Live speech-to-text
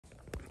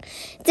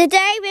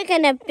Today we're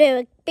going to do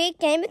a big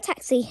game of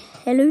taxi.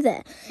 Hello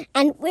there.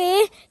 And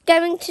we're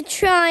going to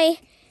try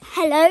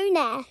hello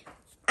there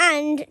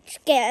and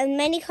get as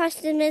many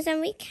customers as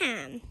we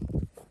can.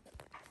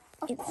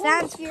 It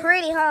sounds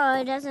pretty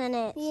hard, doesn't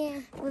it?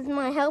 Yeah. With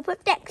my help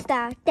of Dexter.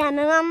 And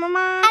I got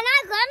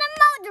a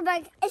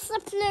motorbike. It's a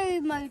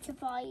blue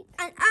motorbike.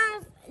 And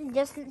I've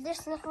just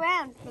look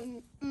around.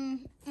 I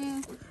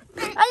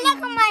look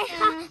at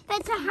my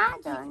better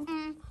hat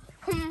on.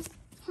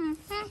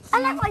 I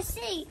like my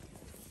seat.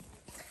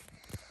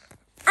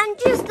 And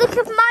just look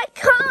at my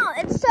car.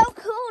 It's so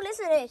cool,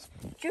 isn't it?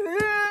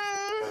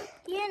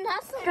 Yeah,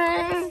 that's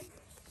nice.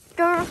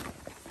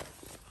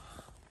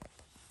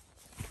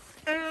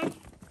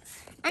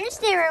 And the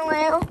steering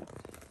wheel.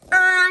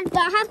 And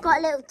I have got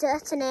a little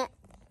dirt in it.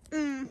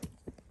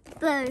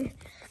 Boo.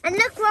 And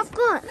look what I've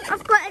got.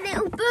 I've got a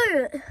little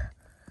boot.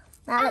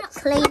 That's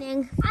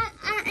cleaning.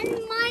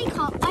 In my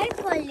car, I've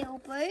got a little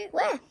boot.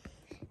 Where?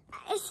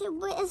 It's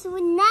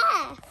in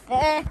there.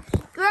 There.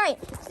 Great.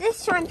 So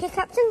let's try and pick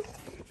up some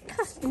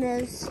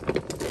customers.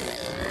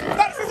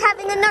 Dexter's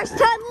having a nice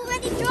time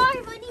already.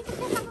 Drive. I need to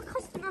pick up a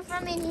customer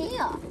from in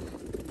here.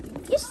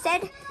 You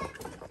said.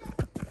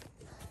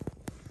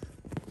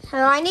 So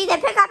I need to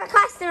pick up a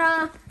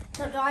customer.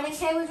 So the dining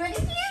table's ready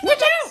for you.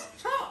 Look out!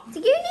 Stop! Do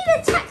you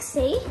need a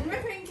taxi? I'm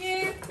ripping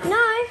you.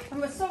 No.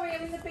 I'm sorry,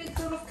 I'm in the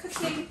middle of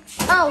cooking.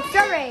 Oh,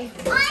 sorry.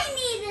 I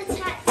need a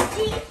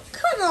taxi.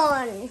 Come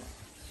on.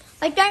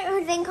 I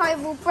don't think I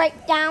will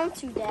break down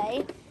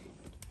today.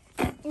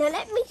 Now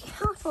let me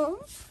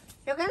careful.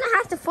 You're going to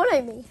have to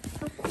follow me.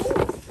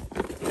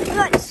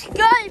 Let's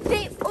go,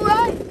 people.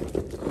 Right.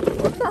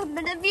 I'm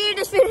going to view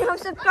this video.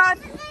 Subscribe.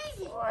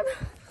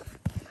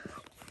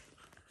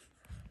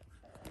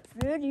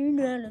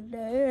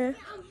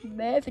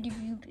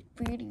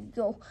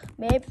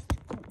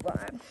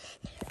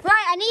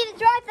 Right, I need to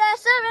drive there,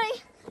 sorry.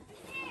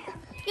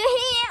 You're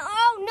here.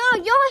 Oh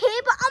no, you're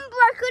here, but I'm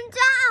broken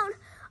down.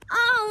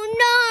 Oh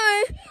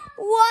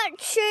no, what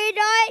should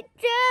I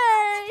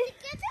do?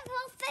 Get up,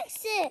 I'll fix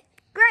it.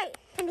 Great,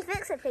 can you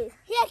fix it, please?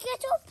 Yeah,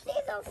 get up,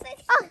 please, I'll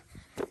fix it. Oh,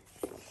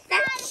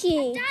 thank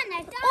you.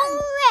 I'm done.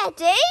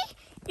 Already?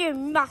 You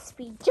must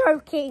be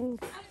joking.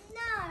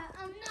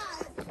 I'm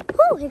not.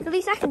 Oh, at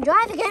least I can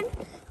drive again.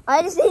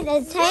 I just need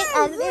to take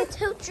a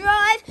little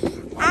drive,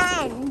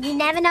 and you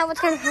never know what's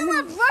going to happen.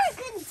 I'm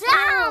broken down.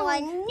 Oh, I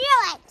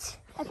knew it.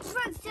 I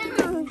broke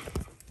down.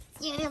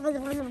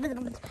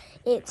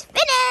 It's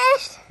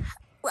finished.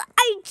 Well,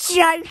 are you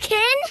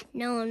joking?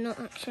 No, I'm not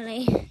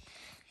actually.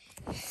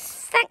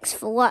 Thanks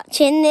for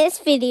watching this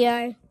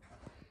video.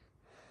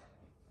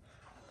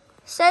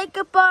 Say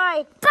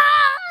goodbye.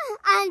 Bye.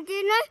 And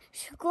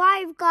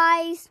subscribe,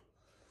 guys.